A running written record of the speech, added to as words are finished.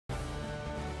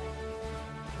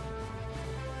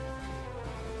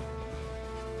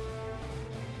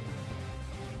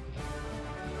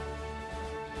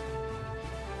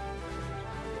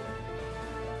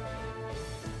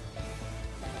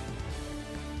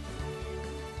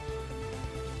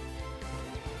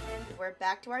we're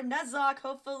back to our Nuzlocke,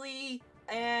 hopefully.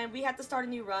 And we have to start a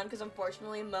new run because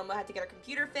unfortunately Momo had to get her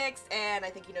computer fixed, and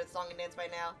I think you know the song and dance by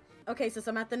now. Okay, so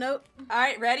I'm at the note.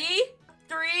 Alright, ready?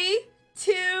 3,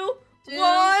 2,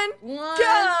 1,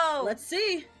 go! Let's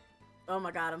see. Oh my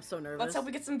god, I'm so nervous. Let's hope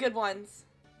we get some good ones.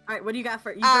 Alright, what do you got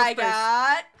for you? I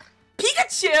got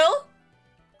Pikachu,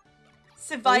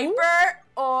 Seviper,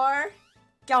 or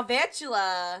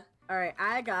Galvantula. Alright,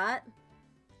 I got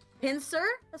Pinsir.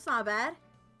 That's not bad.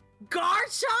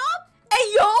 Garchomp?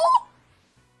 Hey, yo!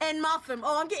 And Muffin.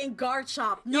 Oh, I'm getting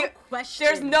Garchomp. No question.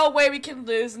 There's no way we can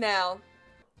lose now.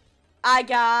 I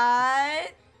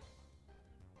got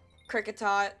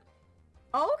Kricketot.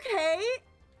 Okay.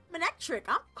 Manectric.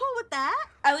 I'm cool with that.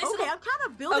 At least okay, I'm kind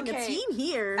of building a team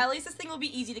here. At least this thing will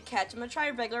be easy to catch. I'm gonna try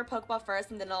a regular Pokeball first,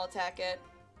 and then I'll attack it.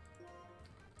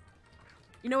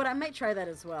 You know what? I might try that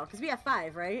as well, because we have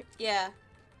 5, right? Yeah.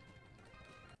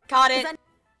 Caught it.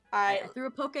 Alright. I threw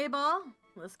a Pokeball.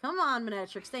 Let's come on,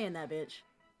 Manectric. Stay in that bitch.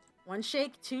 1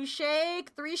 shake, 2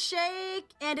 shake, 3 shake,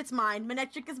 and it's mine.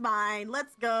 Manectric is mine.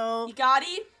 Let's go. You got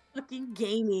it? Fucking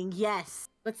gaming, yes.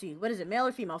 Let's see, what is it, male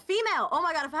or female? Female! Oh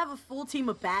my god, if I have a full team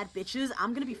of bad bitches,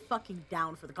 I'm gonna be fucking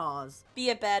down for the cause.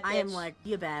 Be a bad bitch. I am like,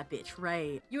 be a bad bitch,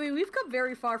 right. Yui, we've come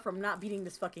very far from not beating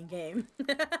this fucking game.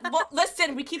 Well,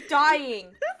 listen, we keep dying.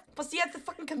 Plus, you have the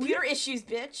fucking computer issues,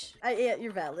 bitch. Yeah,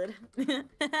 you're valid.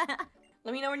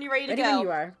 Let me know when you're ready to go. Ready when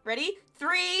you are. Ready?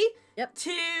 3, yep.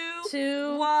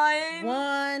 2,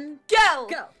 1, go!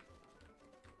 Go!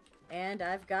 And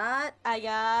I got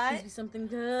please be something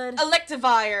good.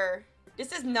 Electivire.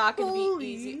 This is not gonna be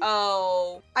easy.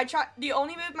 Oh, the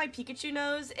only move my Pikachu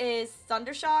knows is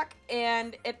Thundershock,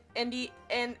 and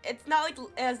it's not like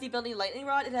it has the ability Lightning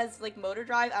Rod. It has like Motor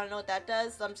Drive. I don't know what that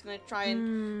does, so I'm just gonna try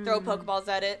and throw Pokeballs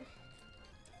at it.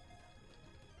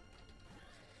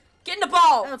 Get in the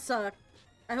ball. That would suck.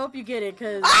 I hope you get it,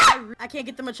 cause I can't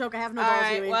get the Machoke. I have no balls.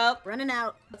 Alright, well, running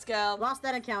out. Let's go. Lost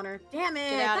that encounter. Damn it.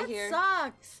 Get out of here. That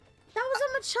sucks. That was a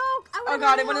Machoke. Oh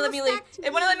god, it wouldn't let me leave.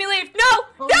 It wouldn't let me leave. No!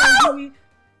 Oh,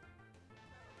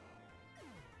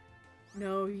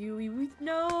 no! Yui. No, Yui.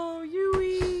 No,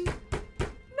 Yui. No,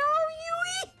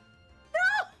 Yui. No.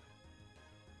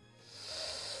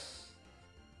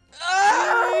 I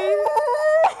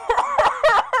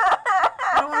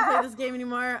don't want to play this game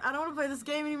anymore. I don't want to play this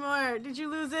game anymore. Did you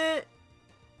lose it?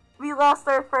 We lost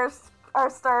our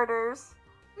starters.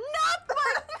 Not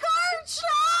my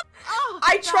Garchomp! Oh,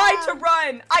 I tried to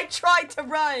run! I tried to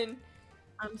run!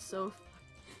 I'm so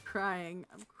crying.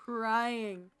 I'm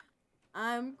crying.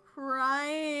 I'm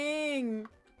crying.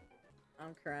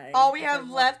 I'm crying. All we have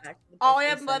left is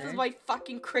my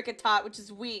fucking Kricketot, which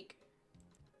is weak.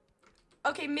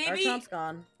 Okay, maybe Garchomp's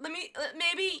gone.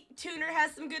 Maybe Tuner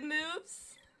has some good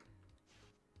moves.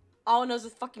 All it knows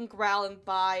is fucking growl and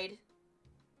bide.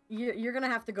 You're gonna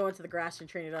have to go into the grass and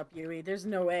train it up, Yui. There's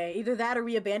no way. Either that or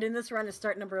we abandon this run and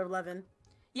start number 11.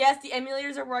 Yes, the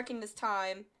emulators are working this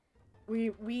time.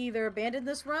 We either abandon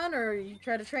this run or you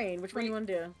try to train. Which one do you want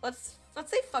to do? Let's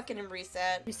say fucking and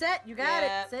reset. Reset? You got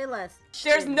it. Say less.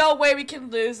 There's no way we can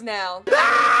lose now.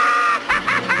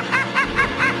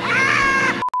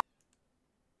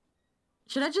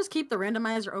 Should I just keep the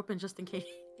randomizer open just in case?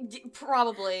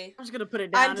 Probably. I'm just gonna put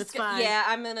it down. It's fine. Yeah,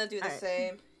 I'm gonna do the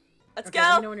same. Let's go.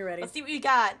 Let me know when you're ready. Let's see what you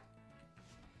got.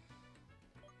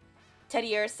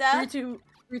 Teddy Ursa. 3,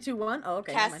 2, 1. Oh,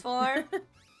 okay. Castform.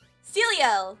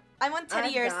 Celio. I want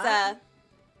Teddy Ursa. A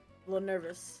little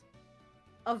nervous.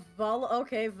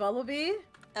 Okay, Vullaby.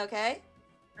 Okay.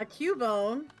 A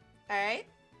Cubone. Alright.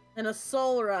 And a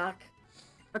Solrock.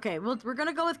 Okay, well, we're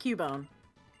gonna go with Cubone.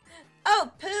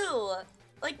 Oh, Pooh!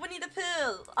 Like Winnie the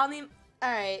Pooh.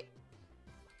 Alright.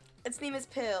 Its name is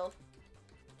Pooh.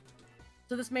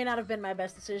 So this may not have been my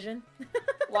best decision.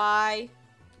 Why?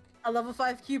 A level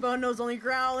 5 Cubone knows only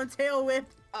Growl and Tail Whip.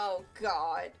 Oh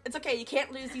god. It's okay, you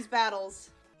can't lose these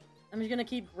battles. I'm just gonna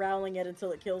keep growling it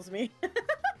until it kills me.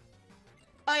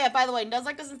 Oh yeah, by the way,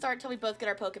 Nuzlocke doesn't start until we both get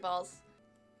our Pokeballs.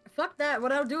 Fuck that.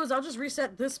 What I'll do is I'll just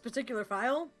reset this particular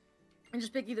file and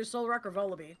just pick either Solrock or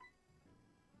Vullaby.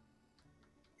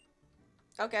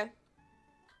 Okay.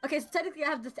 Okay, so technically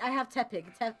I have Tepig.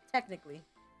 Technically.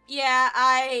 Yeah,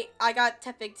 I got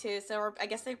Tepig too, so I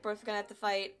guess they're both gonna have to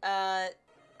fight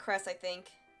Cress, I think.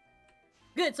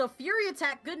 Good, so Fury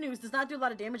Attack, good news, does not do a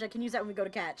lot of damage. I can use that when we go to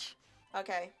catch.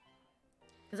 Okay.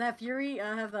 Because I have Fury,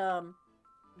 I have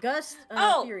Gust,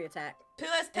 Fury Attack. Pooh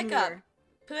has Pickup.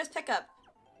 Pooh has Pickup.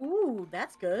 Ooh,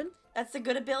 that's good. That's a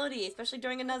good ability, especially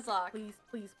during a Nuzlocke. Please,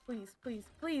 please, please, please,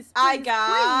 please, I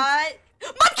got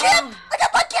Mudkip! I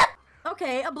got Mudkip!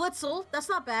 Okay, a Blitzel. That's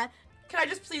not bad. Can I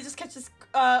just please just catch this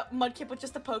Mudkip with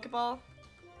just a Pokeball?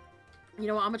 You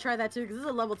know what? I'm gonna try that too because this is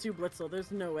a level 2 Blitzel.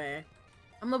 There's no way.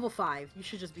 I'm level 5. You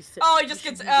should just be sitting. Oh, he just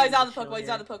gets. Oh, he's out of the Pokeball. He's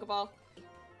out of the Pokeball.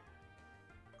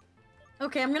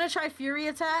 Okay, I'm gonna try Fury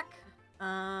Attack.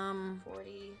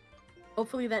 40.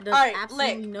 Hopefully that does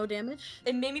absolutely no damage.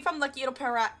 And maybe if I'm lucky, it'll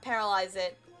paralyze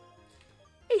it.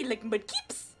 Hey, like mud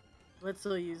keeps.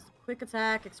 Blitzel use Quick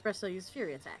Attack. Espresso use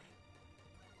Fury Attack.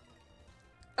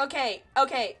 Okay.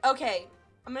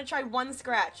 I'm gonna try one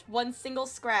scratch. One single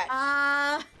scratch.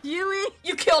 Yui!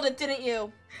 You killed it, didn't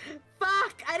you?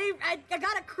 Fuck! I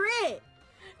got a crit!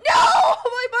 No!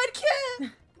 My mud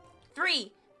kid!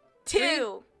 3,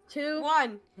 2,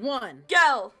 1.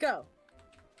 Go! Go!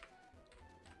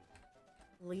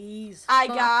 Please. I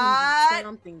got...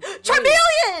 something.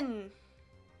 Charmeleon!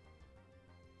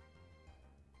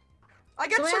 I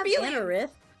got Charmeleon!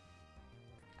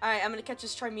 Alright, I'm gonna catch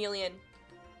this Charmeleon.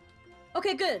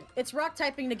 Okay, good. Its rock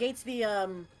typing negates the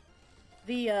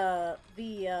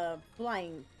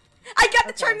flying. I got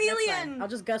the Charmeleon! I'll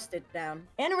just gust it down.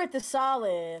 Anorith is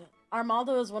solid.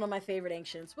 Armaldo is one of my favorite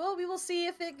ancients. Well, we will see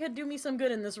if it could do me some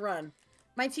good in this run.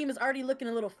 My team is already looking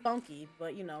a little funky,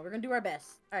 but you know, we're gonna do our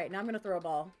best. Alright, now I'm gonna throw a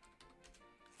ball.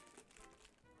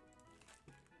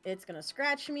 It's gonna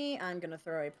scratch me. I'm gonna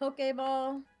throw a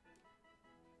Pokeball.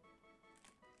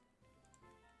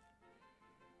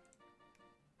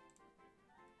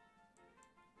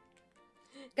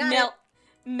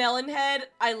 Melon head.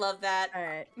 I love that.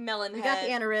 Alright. Melon head. We got the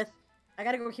Anorith. I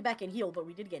gotta go back and heal, but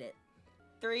we did get it.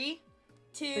 3,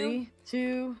 2,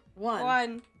 1.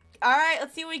 Alright,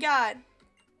 let's see what we got.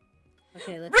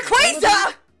 Okay, let's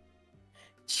Rayquaza!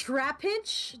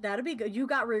 Trapinch? That'd be good. You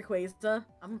got Rayquaza.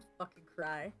 I'm gonna fucking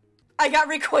cry. I got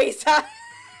Rayquaza.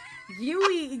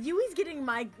 Yui's getting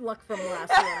my luck from last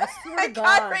one. I swear to God,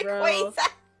 got Rayquaza. bro.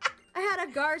 I had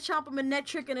a Garchomp, a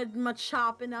Manectric, and a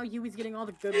Machop, and now Yui's getting all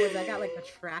the good ones. I got like a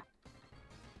Trap.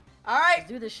 Alright. Let's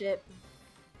do this shit.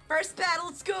 First battle,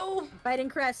 let's go. I'm fighting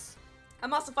Cress.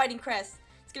 I'm also fighting Cress.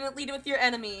 It's gonna lead with your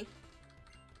enemy.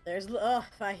 There's... Ugh,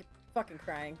 I'm fucking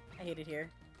crying. I hate it here.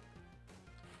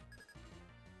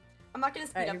 I'm not gonna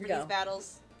speed up for these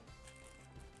battles.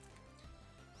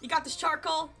 You got this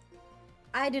Charcoal?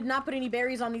 I did not put any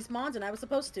berries on these mons, and I was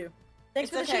supposed to. Thanks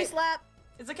for the Shea Slap.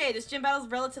 It's okay, this gym battle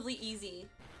is relatively easy.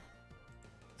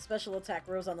 Special attack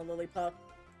Rose on the Lillipup.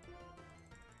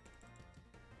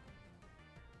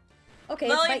 Okay,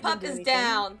 Lillipup is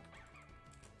down.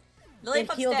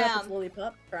 Lillipup's healed down. Up its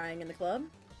Lillipup, crying in the club.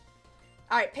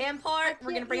 Alright, Pampor,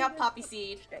 we're gonna bring out Poppy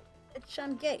Seed. It's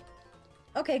gay.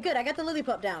 Okay, good, I got the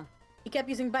Lillipup down. He kept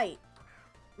using Bite.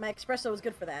 My Espresso was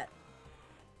good for that.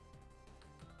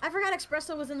 I forgot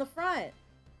Espresso was in the front.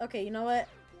 Okay, you know what?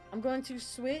 I'm going to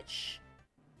switch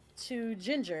to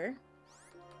Ginger.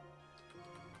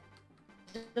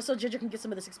 Just so Ginger can get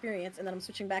some of this experience, and then I'm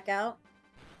switching back out.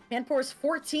 Panpour's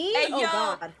 14? Hey, oh yo.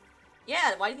 God.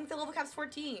 Yeah, why do you think the level cap's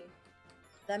 14?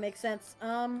 That makes sense.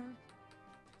 I'm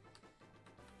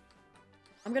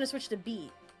gonna switch to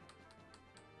Beat.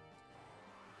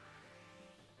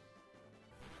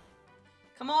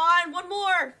 Come on, one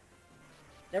more!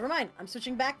 Never mind. I'm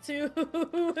switching back to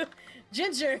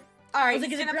Ginger. Alright,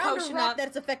 he's gonna potion up.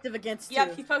 That's effective against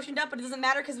Yep, he potioned up, but it doesn't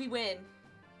matter because we win.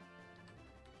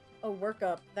 Oh, work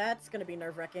up. That's gonna be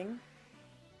nerve-wracking.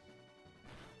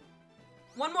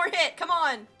 One more hit, come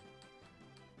on!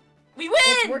 We win!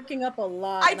 It's working up a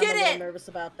lot. I did I'm a little it! nervous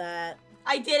about that.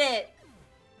 I did it!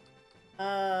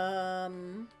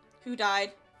 Who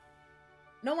died?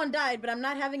 No one died, but I'm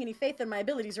not having any faith in my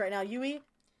abilities right now, Yui.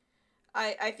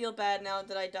 I feel bad now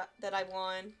that I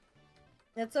won.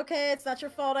 It's okay, it's not your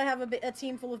fault I have a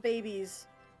team full of babies.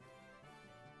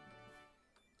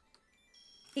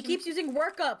 He keeps using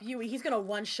work up, Yui. He's gonna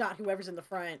one-shot whoever's in the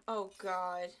front. Oh,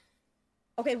 God.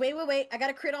 Okay, wait. I got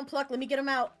a crit on Pluck. Let me get him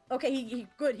out. Okay, he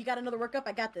good. He got another work up.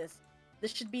 I got this.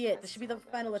 This should be it. This should be the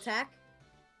final attack.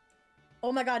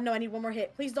 Oh my God, no, I need one more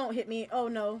hit. Please don't hit me. Oh,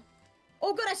 no.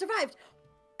 Oh, good, I survived.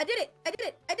 I did it.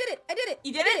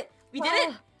 You did it? We did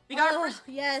it? We got our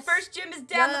first gym is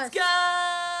down. Let's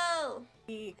go!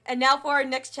 And now for our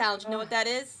next challenge. You know what that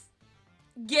is?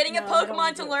 Getting a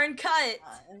Pokemon to learn Cut.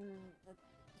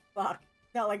 Fuck.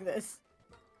 Not like this.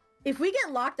 If we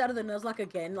get locked out of the Nuzlocke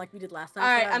again, like we did last time...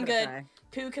 Alright, I'm good.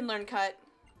 Pooh can learn Cut.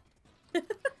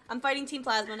 I'm fighting Team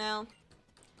Plasma now.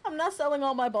 I'm not selling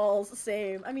all my balls.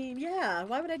 Same. I mean, yeah.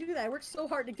 Why would I do that? I worked so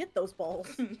hard to get those balls.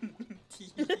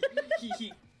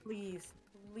 Please.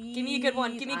 Give me a good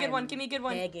one. Give me a good one. Give me a good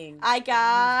one. Begging. I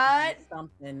got...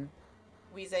 something.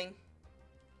 Wheezing.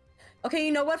 Okay,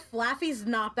 you know what? Flaffy's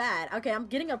not bad. Okay, I'm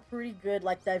getting a pretty good,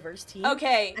 like, diverse team.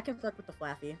 Okay. I can fuck with the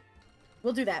Flaffy.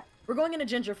 We'll do that. We're going into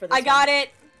Ginger for this I got it.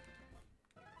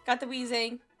 Got the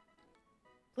Wheezing.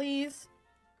 Please.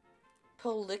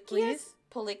 Policious?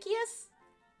 Policious?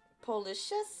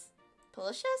 Policious?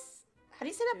 Policious? How do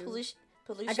you say that? Policious?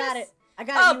 I got it. I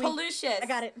got it. Oh, Policious. I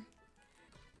got it.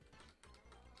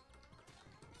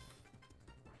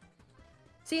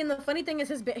 See, and the funny thing is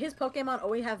his Pokemon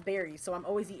always have berries, so I'm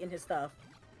always eating his stuff.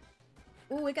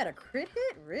 Ooh, we got a crit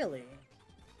hit? Really?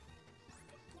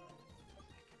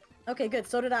 Okay, good.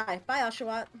 So did I. Bye,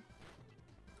 Oshawott.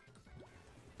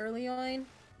 Early on.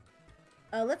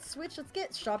 Let's switch. Let's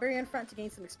get Strawberry in front to gain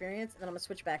some experience, and then I'm gonna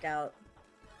switch back out.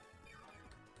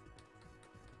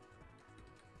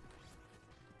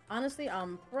 Honestly,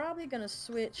 I'm probably gonna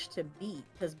switch to Beat,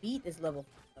 because Beat is level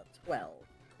 12.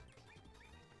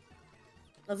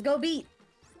 Let's go, Beat!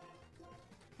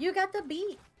 You got the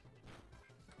Beat!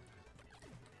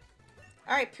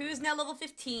 Alright, Pooh's now level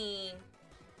 15.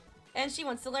 And she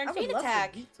wants to learn I would Feint love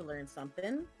Attack. for Beat to learn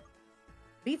something.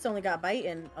 Beat's only got Bite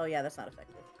and... Oh yeah, that's not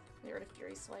effective. Get rid of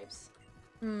Fury Swipes.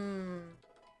 Alright,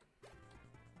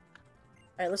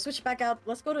 let's switch back out.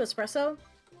 Let's go to Espresso.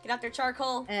 Get out there,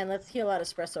 Charcoal. And let's heal out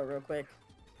Espresso real quick.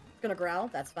 It's gonna growl,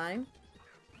 that's fine.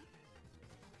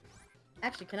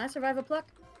 Actually, can I survive a pluck?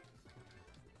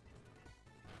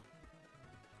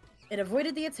 It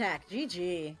avoided the attack.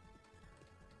 GG.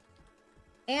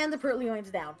 And the Purtleoin's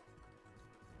down.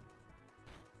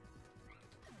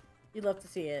 You'd love to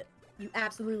see it. You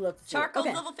absolutely love to see Charcoal's it.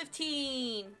 Okay. level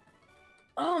 15.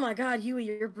 Oh my god, Yui,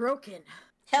 you're broken.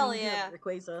 Hell yeah.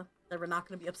 Rayquaza. We're not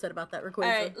going to be upset about that, Rayquaza.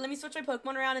 Alright, let me switch my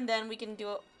Pokemon around and then we can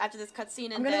do it after this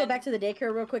cutscene. I'm going to go back to the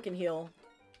daycare real quick and heal.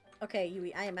 Okay,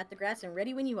 Yui, I am at the grass and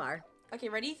ready when you are. Okay,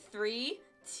 ready? 3,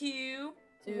 2,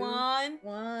 2, 1.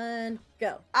 1,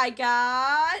 go. I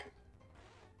got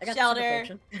Shelter.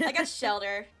 Super I got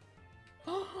Shelter.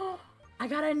 I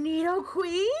got a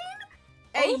Nidoqueen?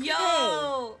 Hey, okay.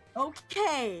 yo!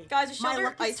 Okay. Guys, is My Shelter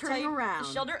luck is Ice turning type? around.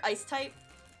 Is Shelter Ice type?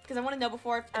 Because I want to know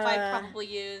before if I probably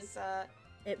use,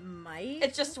 It might.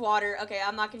 It's just water. Okay,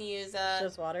 I'm not gonna use, It's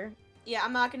just water? Yeah,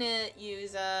 I'm not gonna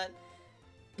use,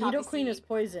 Nidoqueen is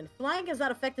poison. Flying is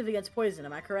not effective against poison,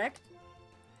 am I correct?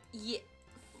 Yeah.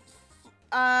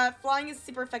 Flying is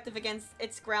super effective against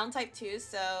its ground type too,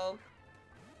 so...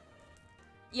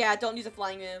 Yeah, don't use a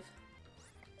flying move.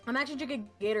 I'm actually drinking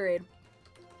Gatorade.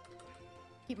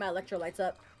 Keep my electrolytes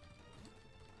up.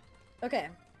 Okay.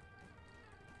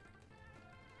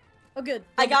 Oh, good.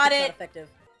 I got It's not it! effective.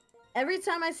 Every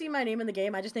time I see my name in the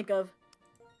game, I just think of...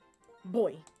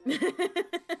 Boy.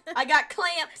 I got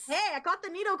Clamps! Hey, I caught the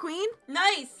Nidoqueen!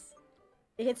 Nice!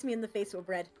 It hits me in the face with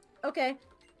bread. Okay.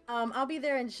 I'll be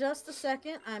there in just a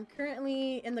second. I'm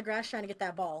currently in the grass trying to get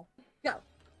that ball. Go.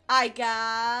 I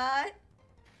got...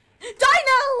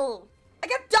 Dino! I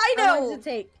got Dino! How long does it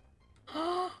take?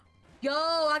 Yo,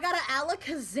 I got an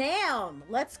Alakazam!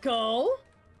 Let's go!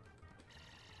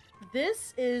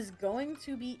 This is going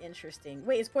to be interesting.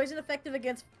 Wait, is poison effective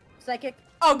against psychic?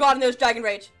 Oh god, and there's Dragon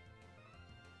Rage.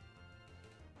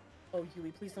 Oh,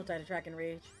 Yui, please don't die to Dragon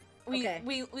Rage. We Okay.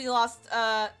 we lost,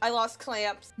 I lost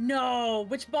Clamps. No!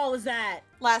 Which ball is that?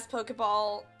 Last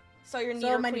Pokeball. So your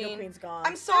So my Nidoqueen. Nidoqueen's gone.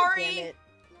 I'm God sorry! damn it.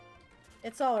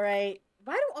 It's alright.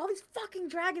 Why do all these fucking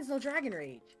dragons know Dragon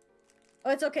Rage?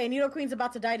 Oh, it's okay. Nidoqueen's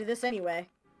about to die to this anyway.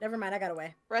 Never mind, I got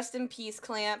away. Rest in peace,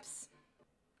 Clamps.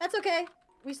 That's okay.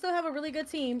 We still have a really good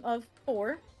team of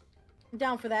 4. I'm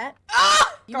down for that.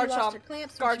 Ah! You lost Garchomp. your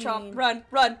clamps, Garchomp. means... Run,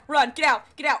 run, run. Get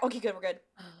out. Get out. Okay, good. We're good.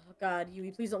 Oh, God, Yui,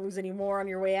 please don't lose any more on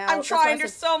your way out. I'm That's why trying. I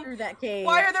There's said so... screw that cave.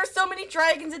 Why are there so many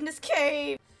dragons in this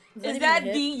cave? Is that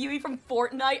the Yui from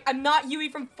Fortnite? I'm not Yui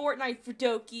from Fortnite,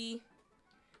 Fudoki.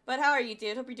 But how are you,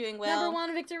 dude? Hope you're doing well.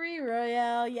 #1 victory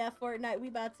royale. Yeah, Fortnite, we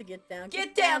about to get down.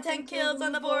 Get down. 10 kills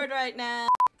on the board right now.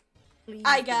 Please,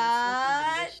 I please,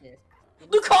 got... this is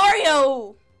delicious.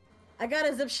 Lucario! I got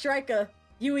a Zip Striker.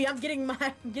 Yui, I'm getting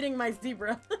my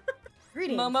zebra.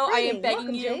 Greetings. Momo, I am Greetings. begging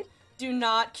Welcome, you, Jade. do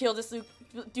not kill this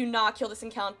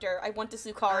encounter. I want this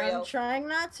Lucario. I'm trying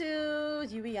not to.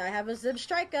 Yui, I have a Zip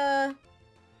Striker.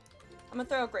 I'm gonna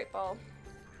throw a Great Ball.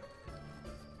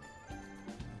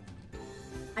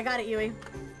 I got it, Yui.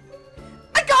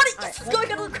 I got it! All Yes, right, let's go! I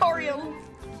got a Lucario!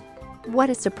 What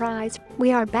a surprise,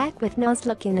 we are back with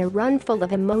Nuzlocke in a run full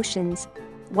of emotions.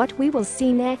 What we will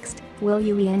see next, will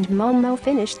Yui and Momo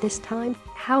finish this time?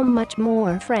 How much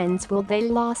more friends will they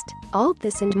lost? All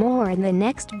this and more in the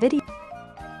next video.